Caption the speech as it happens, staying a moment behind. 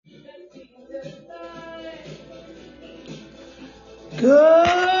Good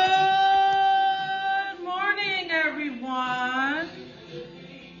morning, everyone.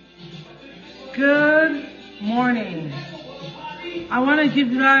 Good morning. I want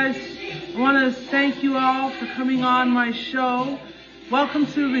to thank you all for coming on my show. Welcome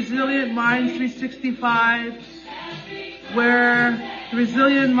to Resilient Minds 365, where the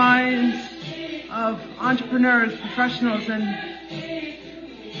resilient minds of entrepreneurs, professionals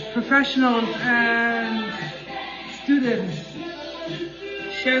and students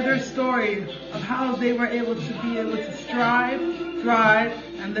share their story of how they were able to strive, thrive,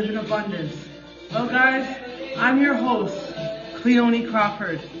 and live in abundance. Well, guys, I'm your host, Cleoni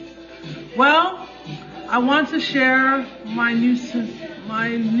Crawford. Well, I want to share my new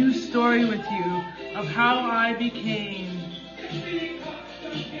story with you of how I became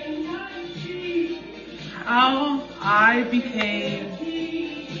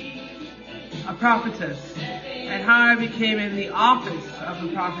a prophetess, and how I became in the office of a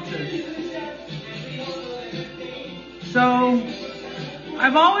prophetess. So,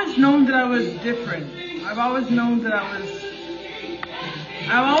 I've always known that I was different. I've always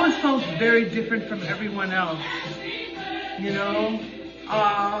felt very different from everyone else. You know,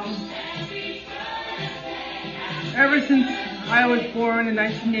 ever since I was born in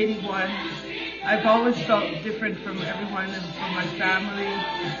 1981, I've always felt different from everyone, from my family,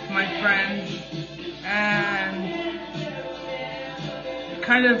 my friends, and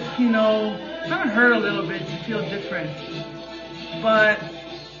kind of hurt a little bit to feel different. But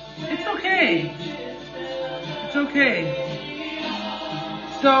it's okay. It's okay.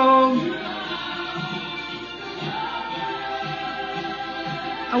 So,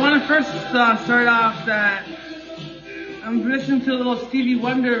 I want to first start off that I'm listening to a little Stevie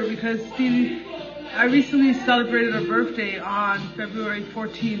Wonder, because I recently celebrated a birthday on February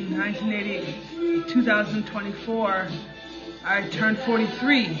 14, 2024. I turned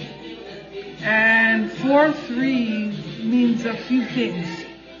 43. And 4-3 means a few things.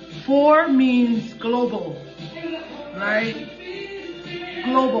 4 means global, right?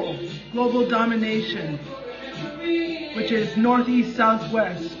 Global domination, which is northeast,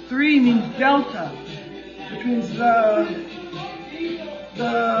 southwest. 3 means delta, which means the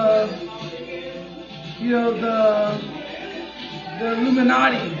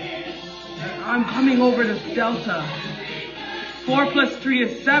Illuminati. I'm coming over to delta. 4 plus 3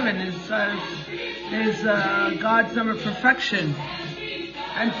 is 7, is God's number of perfection.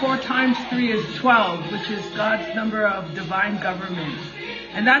 And 4 times 3 is 12, which is God's number of divine government.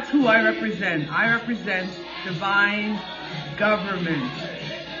 And that's who I represent. I represent divine government.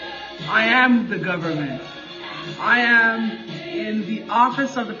 I am the government. I am in the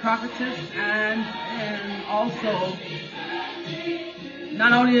office of the prophetess, and also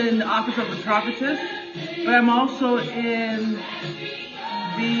not only in the office of the prophetess, but I'm also in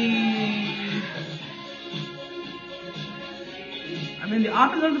the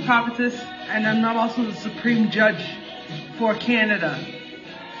office of the prophetess, and I'm also the supreme judge for Canada.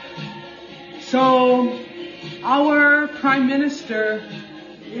 So our prime minister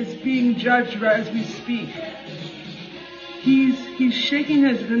is being judged as we speak. He's shaking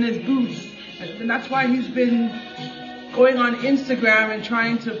in his boots, and that's why he's been going on Instagram and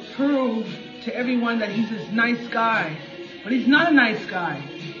trying to prove to everyone that he's this nice guy. But he's not a nice guy.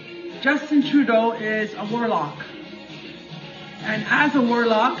 Justin Trudeau is a warlock. And as a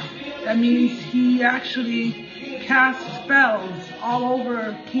warlock, that means he actually casts spells all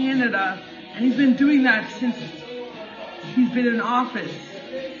over Canada. And he's been doing that since he's been in office.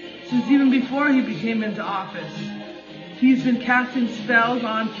 Since even before he became into office. He's been casting spells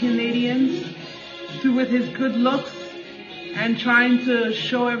on Canadians with his good looks and trying to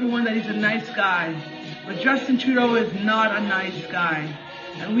show everyone that he's a nice guy. But Justin Trudeau is not a nice guy.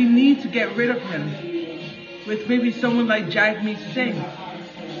 And we need to get rid of him with maybe someone like Jagmeet Singh.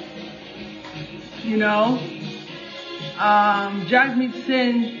 Jagmeet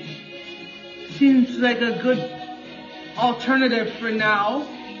Singh seems like a good alternative for now,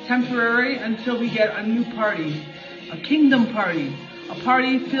 temporary, until we get a new party, a kingdom party, a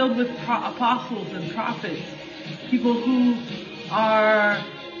party filled with apostles and prophets, people who are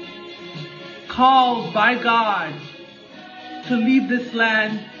called by God to lead this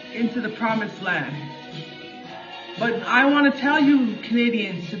land into the promised land. But I want to tell you,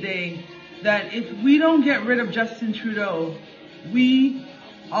 Canadians, today, that if we don't get rid of Justin Trudeau, we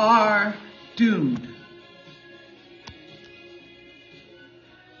are doomed.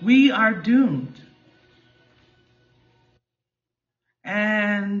 We are doomed.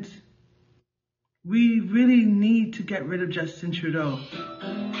 And we really need to get rid of Justin Trudeau.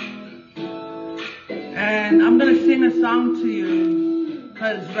 And I'm going to sing a song to you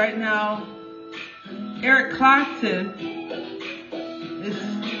because right now Eric Clapton is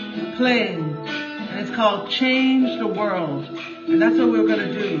playing, and it's called Change the World, and that's what we're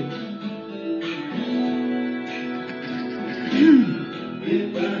gonna do.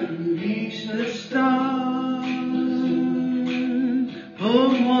 If I could reach the stars,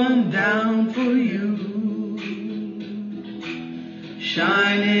 put one down for you,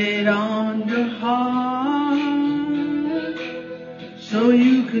 shine it on your heart, so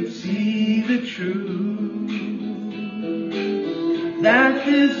you could see the truth, that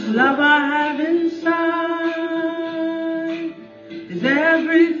this love I have inside is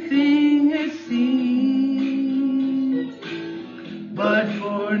everything it seems. But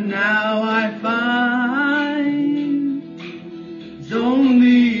for now I find it's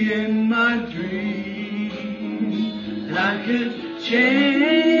only in my dreams that I could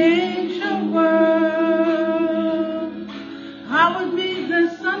change the world. I would be the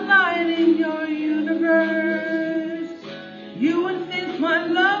sunlight in your universe. You would think my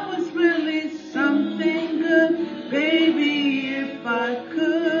love was really something good, baby, if I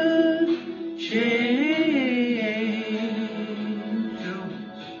could change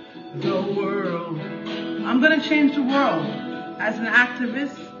the world. I'm gonna change the world as an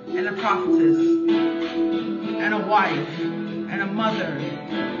activist and a prophetess and a wife and a mother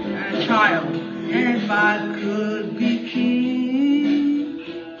and a child. And if I could be king,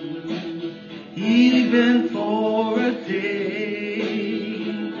 even for a day,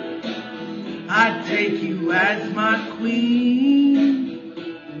 I'd take you as my queen.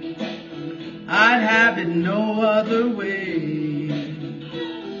 I'd have it no other way.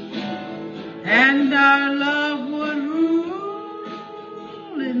 And our love would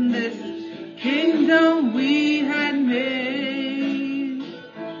rule in this kingdom we had made.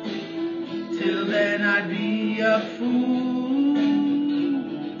 Till then I'd be a fool,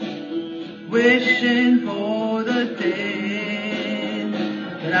 wishing for the day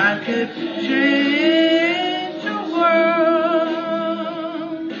that I could change the world.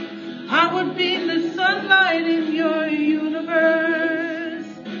 I would be the sunlight in your universe.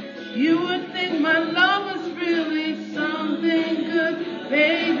 You would think my love was really something good,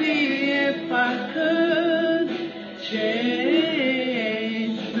 baby, if I could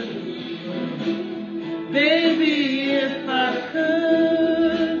change the world. Baby, if I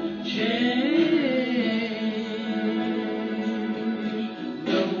could change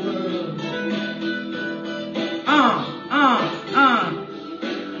the world.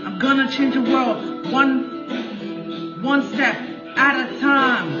 I'm gonna change the world one step at a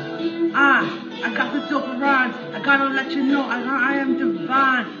time. I got the dope rhymes. I gotta let you know I am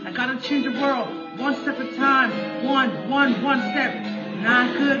divine. I gotta change the world one step at a time. One step. And I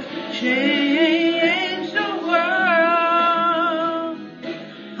could change the world.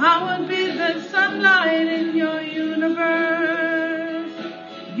 I would be the sunlight in your universe.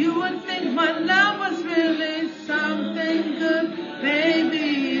 You would think my love was really something good,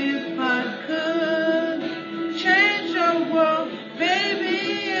 baby, if I could change the world. Baby,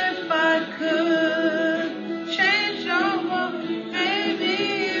 if I could change the world, baby,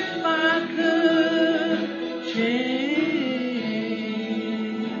 if I could change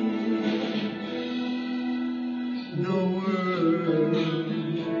the world.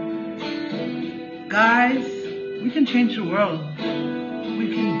 Guys, we can change the world. We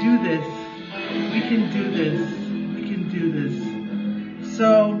can do this. We can do this. We can do this. So,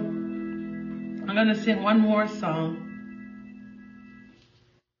 I'm going to sing one more song.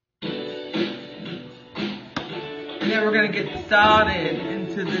 And then we're going to get started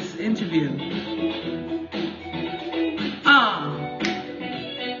into this interview.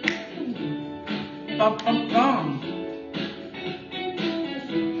 Bum, bum, bum.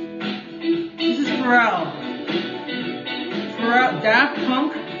 This is Pharrell, Daft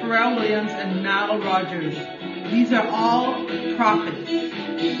Punk, Pharrell Williams, and Nile Rodgers. These are all prophets.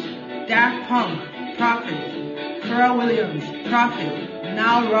 Daft Punk, prophet. Pharrell Williams, prophet.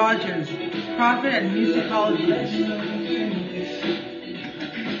 Nile Rodgers, prophet and musicologist.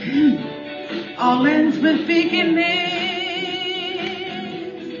 All ends with beginnings.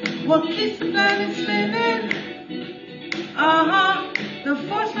 What keeps the planet spinning? The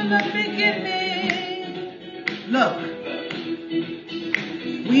force from the beginning. Look,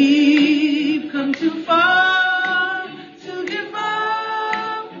 we've come too far to give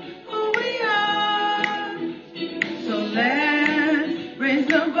up who we are. So let's raise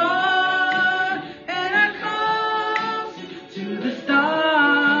the bar and our cups to the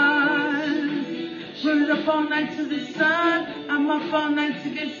stars. We're up all night to the sun. I'm up all night to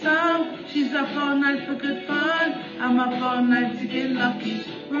get some. She's up all night for good fun. I'm up all night to get lucky.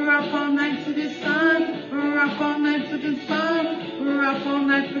 We're up all night to get sun. We're up all night for good fun. We're up all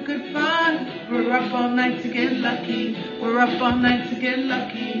night for good fun. We're up all night to get lucky. We're up all night to get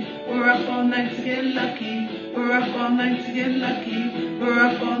lucky. We're up all night to get lucky. We're up all night to get lucky. We're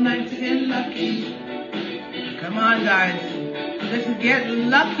up all night to get lucky. Come on, guys. Let's get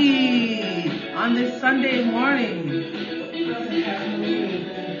lucky on this Sunday morning.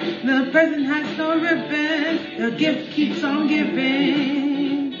 The present has no ribbon. The gift keeps on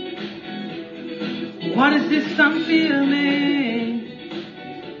giving. What is this I'm feeling?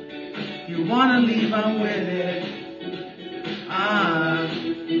 You wanna leave on with it.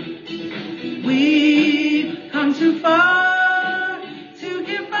 We've come too far to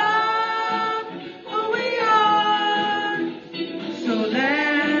give up who we are. So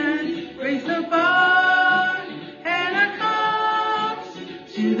let's raise the bar and our cups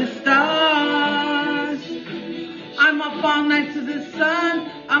to the stars. I'm up all night to the sun.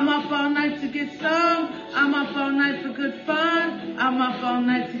 I'm up all night to get some. I'm up all night for good fun. I'm up all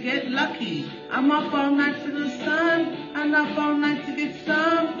night to get lucky. I'm up all night to the sun. I'm up all night to get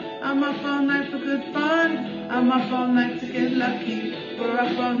some. I'm up all night for good fun. I'm up all night to get lucky. We're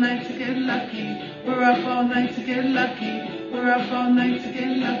up all night to get lucky. We're up all night to get lucky. We're up all night to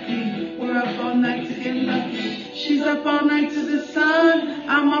get lucky. We're up all night to get lucky. She's up all night to the sun.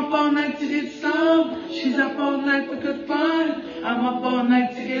 I'm up all night to get some. She's up all night for good fun. I'm up all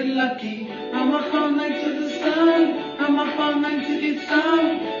night to get lucky. I'm up all night to the sun. I'm up all night to get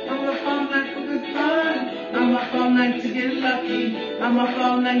some. I'm up all night for good fun. I'm up all night to get lucky. I'm up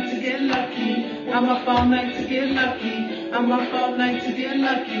all night to get lucky. I'm up all night to get lucky. I'm up all night to get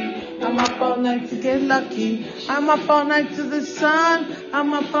lucky. I'm up all night to get lucky. I'm up all night to the sun.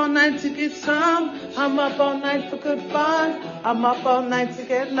 I'm up all night to get some. I'm up all night for good fun. I'm up all night to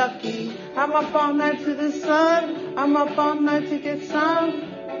get lucky. I'm up all night to the sun. I'm up all night to get some.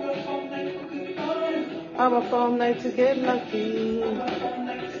 I'm up all night to get lucky.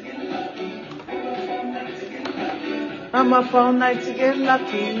 I'm up all night to get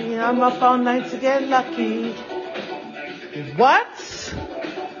lucky. I'm up all night to get lucky. What?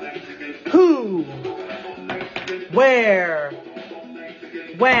 Who? Where?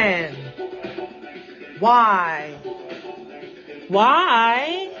 When? Why?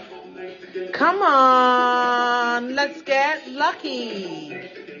 Why? Come on, let's get lucky.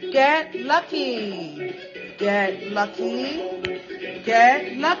 Get lucky. Get lucky.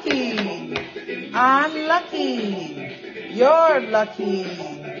 Get lucky. I'm lucky. You're lucky.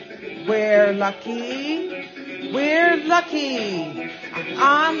 We're lucky. We're lucky.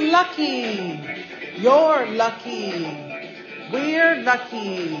 I'm lucky. You're lucky. We're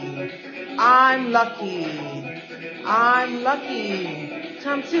lucky. I'm lucky. I'm lucky.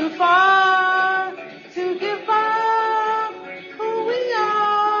 Come too far to give up who we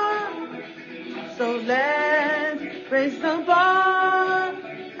are. So let's raise the bar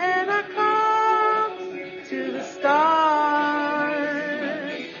and our cups to the stars.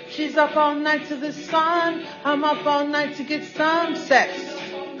 She's up all night to the sun. I'm up all night to get some sex.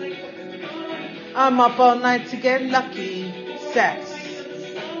 I'm up all night to get lucky. Sex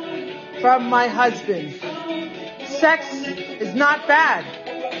from my husband. Sex is not bad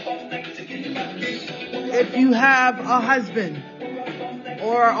if you have a husband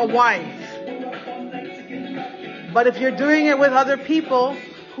or a wife. But if you're doing it with other people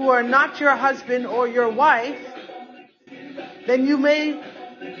who are not your husband or your wife, then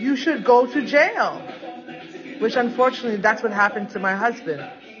you should go to jail. Which unfortunately, that's what happened to my husband.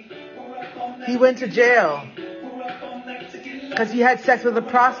 He went to jail because he had sex with a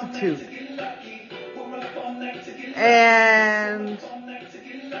prostitute. And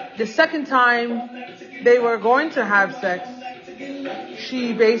the second time they were going to have sex,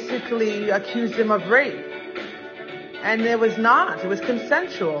 she basically accused him of rape. And it was not. It was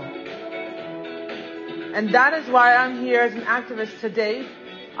consensual. And that is why I'm here as an activist today.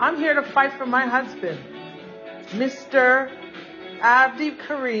 I'm here to fight for my husband, Mr. Abdi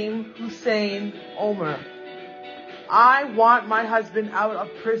Karim Hussein Omer. I want my husband out of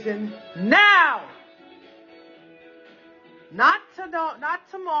prison now. Not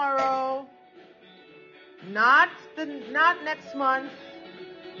tomorrow. Not next month.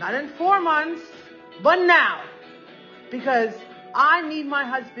 Not in 4 months. But now. Because I need my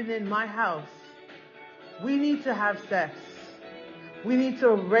husband in my house. We need to have sex. We need to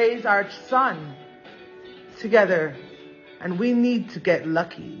raise our son together. And we need to get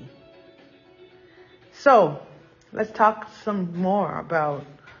lucky. So, let's talk some more about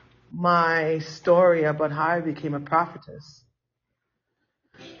my story about how I became a prophetess.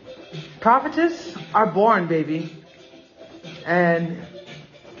 Prophetess are born, baby. And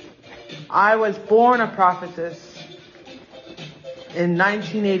I was born a prophetess in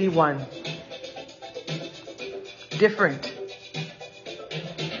 1981. Different.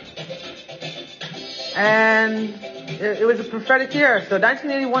 And it was a prophetic year. So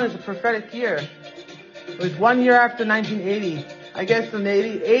 1981 is a prophetic year. It was 1 year after 1980. I guess in the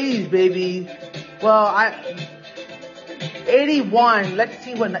 80s, baby. Well, 81. Let's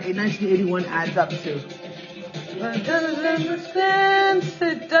see what 1981 adds up to. It doesn't make sense.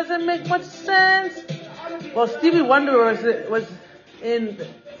 It doesn't make much sense. Well, Stevie Wonder was in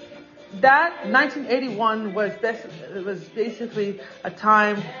that 1981 was basically a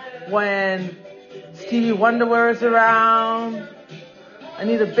time when Stevie Wonder was around,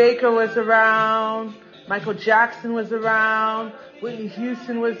 Anita Baker was around, Michael Jackson was around, Whitney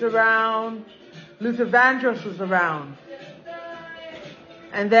Houston was around, Luther Vandross was around.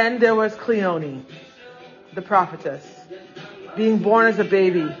 And then there was Cleoni, the prophetess, being born as a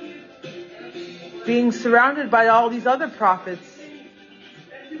baby, being surrounded by all these other prophets.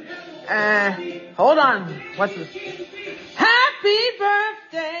 Hold on, what's this? Happy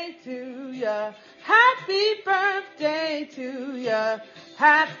birthday to ya. Happy birthday to ya.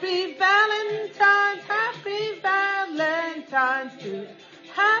 Happy Valentine's. Happy Valentine's too.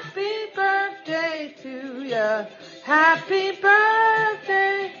 Happy birthday to ya. Happy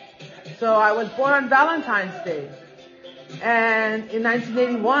birthday. So I was born on Valentine's Day, and in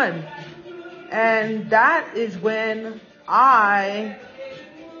 1981, and that is when I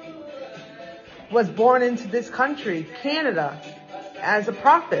was born into this country, Canada, as a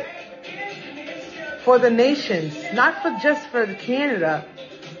prophet for the nations, not just for Canada,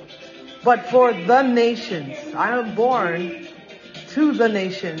 but for the nations. I am born to the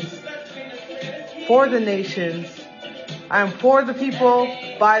nations, for the nations. I am for the people,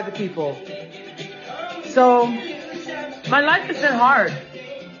 by the people. So my life has been hard.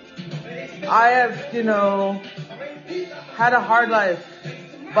 I have, had a hard life.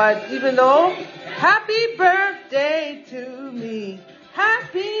 But even though, happy birthday to me.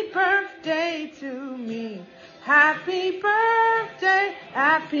 Happy birthday to me. Happy birthday to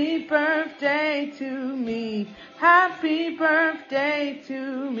me. Happy birthday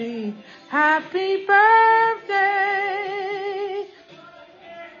to me. Happy birthday.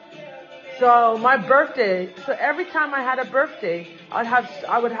 So my birthday, so every time I had a birthday,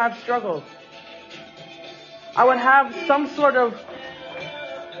 I would have struggles. I would have some sort of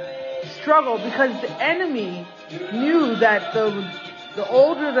struggle because the enemy knew that the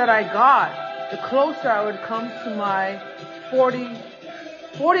older that I got, the closer I would come to my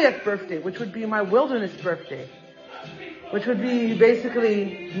 40th birthday, which would be my wilderness birthday, which would be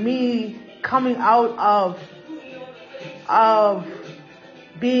basically me coming out of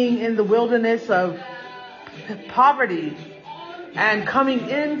being in the wilderness of poverty and coming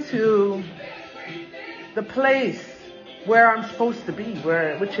into the place where I'm supposed to be,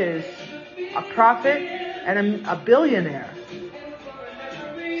 which is a prophet and a billionaire.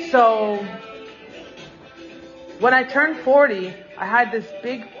 So when I turned 40, I had this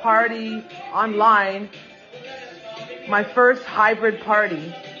big party online, my first hybrid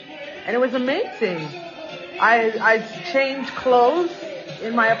party, and it was amazing. I changed clothes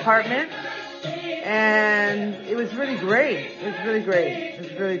in my apartment, and it was really great. It was really great. It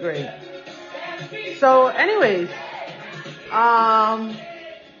was really great. So anyways,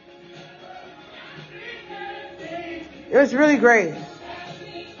 it was really great.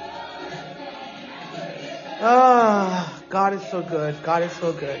 Oh, God is so good. God is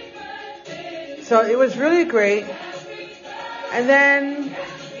so good. So it was really great. And then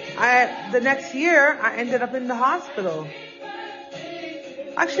the next year, I ended up in the hospital.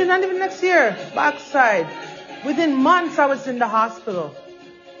 Actually, not even next year. Backside. Within months, I was in the hospital.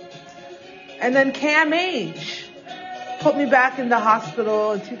 And then Cam H put me back in the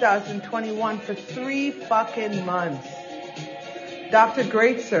hospital in 2021 for 3 fucking months. Dr.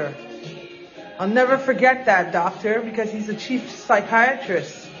 Greatser. I'll never forget that doctor because he's a chief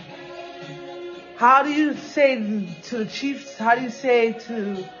psychiatrist. How do you say to the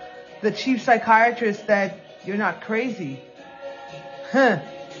chief psychiatrist that you're not crazy?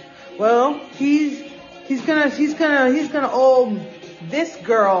 Well, he's gonna owe this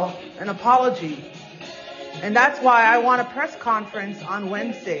girl an apology. And that's why I want a press conference on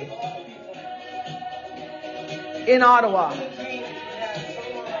Wednesday in Ottawa,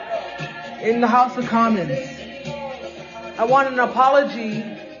 in the House of Commons. I want an apology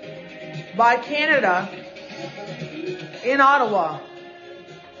by Canada in Ottawa.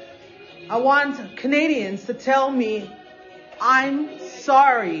 I want Canadians to tell me I'm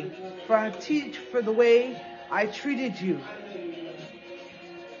sorry for the way I treated you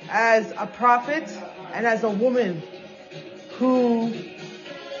as a prophet and as a woman who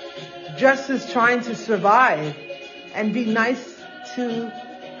just is trying to survive and be nice to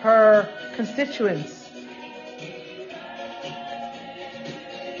her constituents.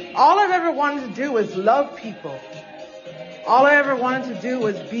 All I've ever wanted to do was love people. All I ever wanted to do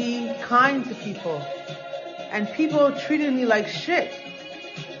was be kind to people. And people treated me like shit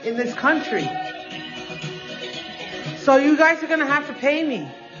in this country. So you guys are going to have to pay me.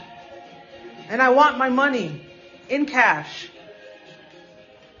 And I want my money in cash.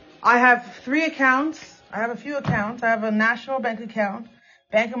 I have 3 accounts. I have a few accounts. I have a National Bank account,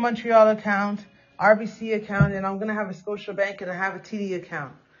 Bank of Montreal account, RBC account, and I'm going to have a Scotiabank, and I have a TD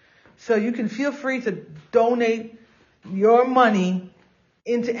account. So you can feel free to donate your money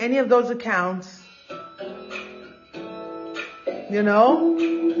into any of those accounts, you know,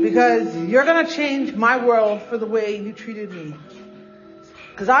 because you're going to change my world for the way you treated me.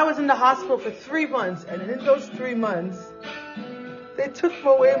 Because I was in the hospital for 3 months, and in those 3 months, they took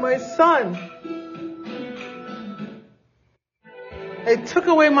away my son. They took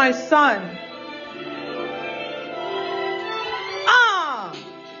away my son.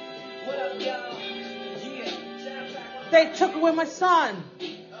 They took away my son.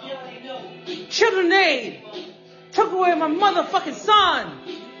 Children Aid took away my motherfucking son.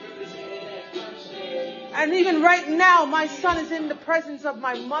 And even right now, my son is in the presence of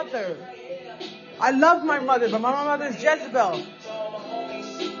my mother. I love my mother, but my mother is Jezebel.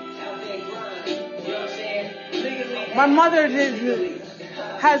 My mother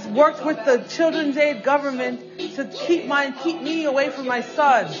has worked with the Children's Aid government to keep me away from my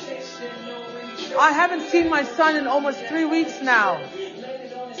son. I haven't seen my son in almost 3 weeks now.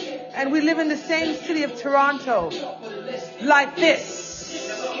 And we live in the same city of Toronto. Like this.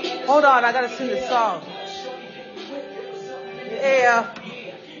 Hold on, I gotta sing the song. Yeah.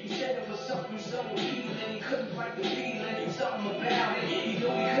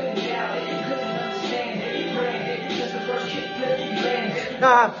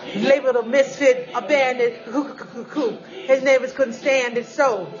 Labeled a misfit, abandoned, his neighbors couldn't stand it,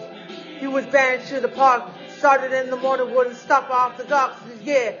 so he was banished to the park. Started in the morning, wouldn't stop off the docks.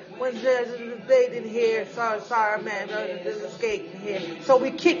 Yeah, when they didn't hear. Sorry, man, there's escape here. So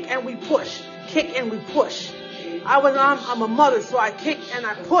we kick and we push, kick and we push. I'm a mother, so I kick and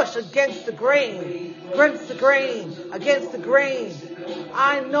I push against the grain, against the grain, against the grain.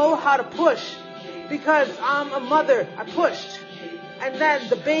 I know how to push because I'm a mother. I pushed. And then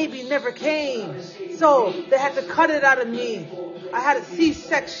the baby never came. So they had to cut it out of me. I had a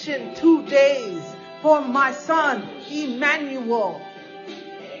C-section 2 days for my son, Emmanuel,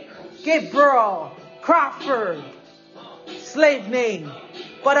 Gabriel, Crawford, slave name.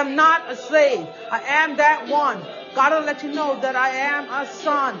 But I'm not a slave. I am that one. Gotta let you know that I am a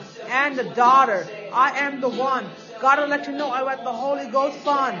son and a daughter. I am the one. Gotta let you know I want the Holy Ghost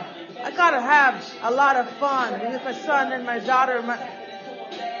fun. I gotta have a lot of fun with my son and my daughter.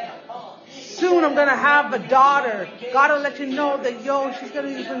 Soon I'm gonna have a daughter. Gotta let you know that she's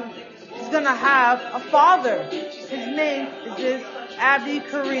gonna have a father. His name is Abdi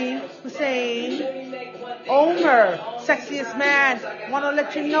Kareem Hussein Omer, sexiest man. Wanna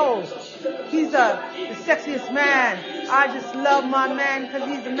let you know he's the sexiest man. I just love my man because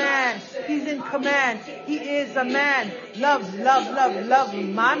he's a man. He's in command. He is a man. Love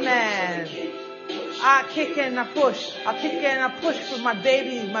my man. I kick and I push. I kick and I push for my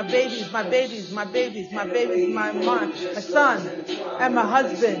babies, my son, and my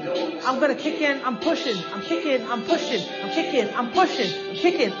husband. I'm gonna kick in, I'm pushing, I'm kicking, I'm pushing, I'm kicking, I'm pushing, I'm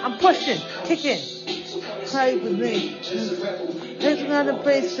kicking, I'm pushing, kicking. Pray with me. There's another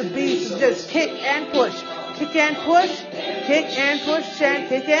place to be, so just kick and push. Kick and push, kick and push, and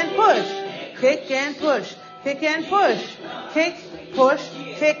kick and push. Kick and push, kick and push. Kick, push,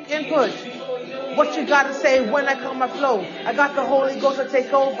 kick and push. What you gotta say when I come my flow? I got the Holy Ghost to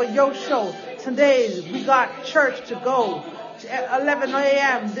take over your show. Today we got church to go. At 11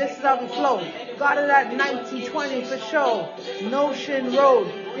 a.m. This is how we flow. Got it at 1920 for show. Notion Road.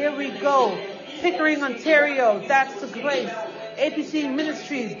 Here we go. Pickering, Ontario. That's the place. APC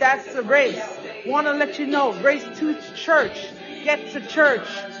Ministries. That's the race. Wanna let you know. Race to church. Get to church.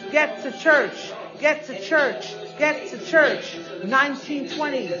 Get to church. Get to church. Get to church.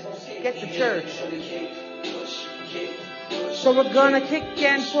 1920. Get to church. So we're gonna kick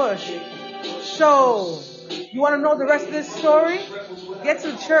and push. So, you wanna know the rest of this story? Get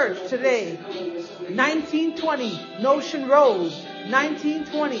to church today. 1920 Notion Road.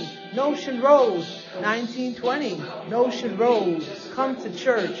 1920 Notion Road. 1920 Notion Road. Come to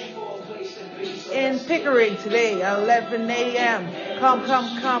church in Pickering today at 11 a.m. Come.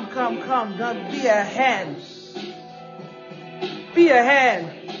 Be a hand. Be a hen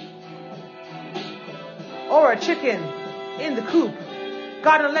or a chicken in the coop.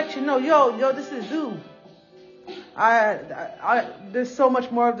 Gotta let you know, yo, this is Zoo. There's so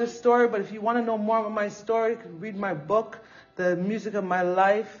much more of this story, but if you want to know more about my story, you can read my book, The Music of My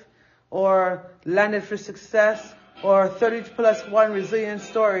Life, or Landed for Success, or 30+1 Resilient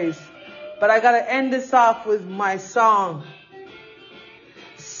Stories. But I gotta end this off with my song.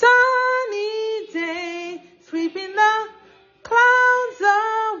 Sunny day, sweeping the clouds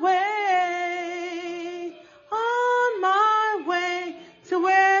away, on my way to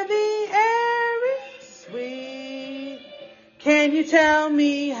where the air is sweet. Can you tell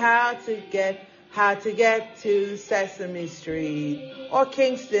me how to get to Sesame Street or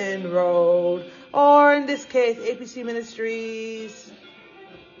Kingston Road, or in this case APC Ministries?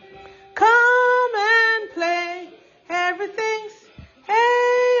 Come and play, everything's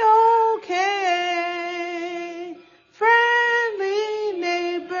A-okay. Friendly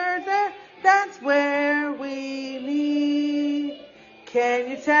neighbor, that's where we meet. Can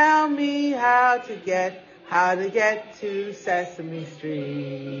you tell me how to get to Sesame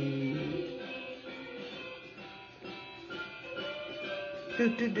Street?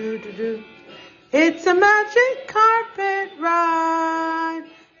 Do. It's a magic carpet ride.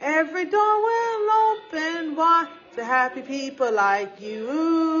 Every door will open wide to happy people like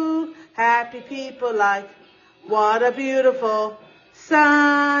you. Happy people like. What a beautiful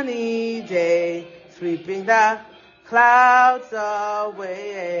sunny day, sweeping the clouds away,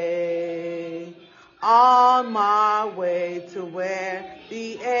 on my way to where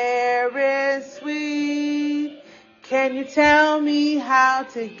the air is sweet. Can you tell me how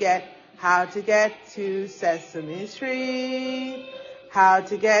to get to Sesame Street? How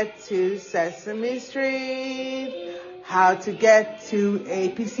to get to Sesame Street? How to get to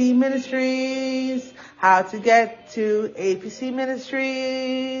APC Ministries? How to get to APC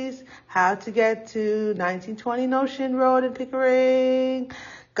Ministries? How to get to 1920 Notion Road in Pickering?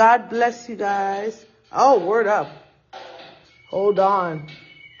 God bless you guys. Oh, word up. Hold on,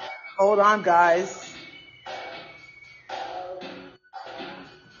 guys.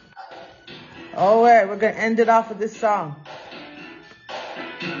 All right, we're going to end it off with this song.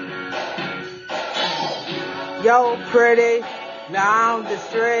 Yo, pretty, down the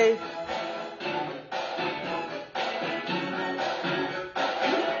street.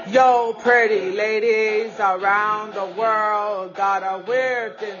 Yo, pretty ladies around the world got a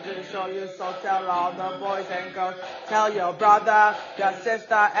weird thing to show you, so tell all the boys and girls, tell your brother, your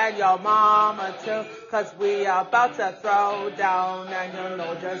sister, and your mama too, 'cause we about to throw down and you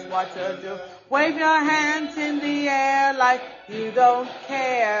know just what to do. Wave your hands in the air like you don't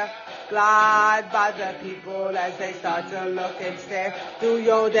care. Glide by the people as they start to look and stare. Do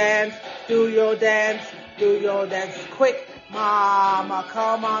your dance, quick. Mama,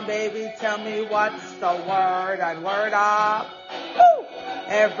 come on, baby, tell me what's the word and word up. Woo!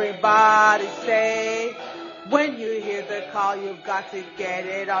 Everybody say, when you hear the call, you've got to get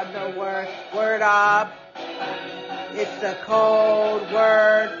it on the word up. It's the code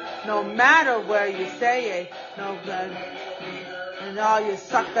word, no matter where you say it, no good. And all you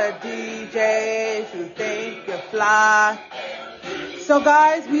sucker DJs who think you're fly. So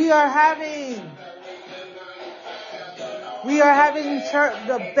guys, we are having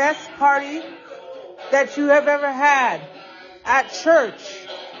the best party that you have ever had at church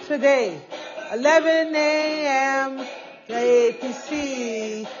today. 11 a.m.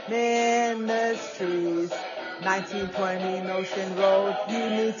 APC Ministries, 1920 Notion Road. You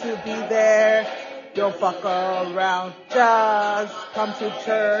need to be there. Don't fuck around. Just come to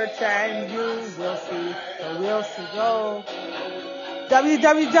church and you will see. We'll see. Go.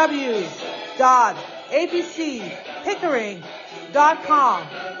 www.apcpickering.com.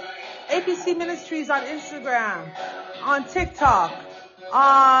 APC Ministries on Instagram, on TikTok,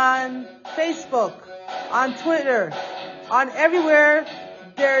 on Facebook, on Twitter, on everywhere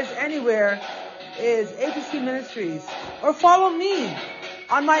there's anywhere is APC Ministries. Or follow me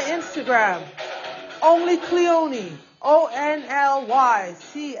on my Instagram, Only Cleoni,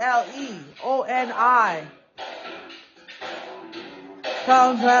 ONLYCLEONI.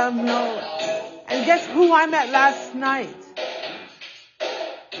 And guess who I met last night?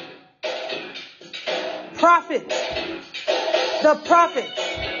 The Prophetess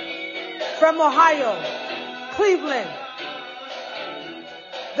from Ohio, Cleveland.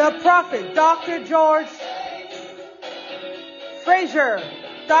 the prophet, Dr. George Frazier,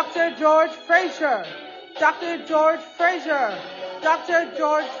 Dr. George Frazier, Dr. George Frazier, Dr.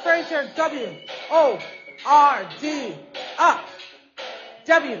 George Frazier, W-O-R-D, up,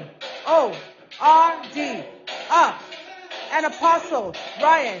 W-O-R-D, up, and Apostle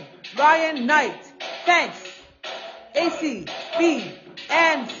Ryan Knight, thanks, A.C.B.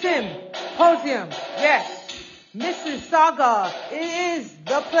 and Symposium, yes, Mississauga is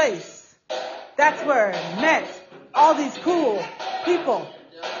the place. That's where I met all these cool people,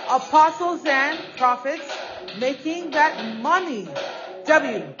 apostles and prophets, making that money.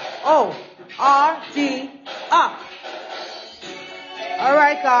 W-O-R-D, up. All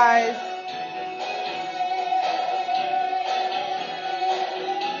right, guys.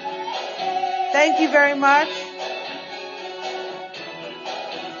 Thank you very much.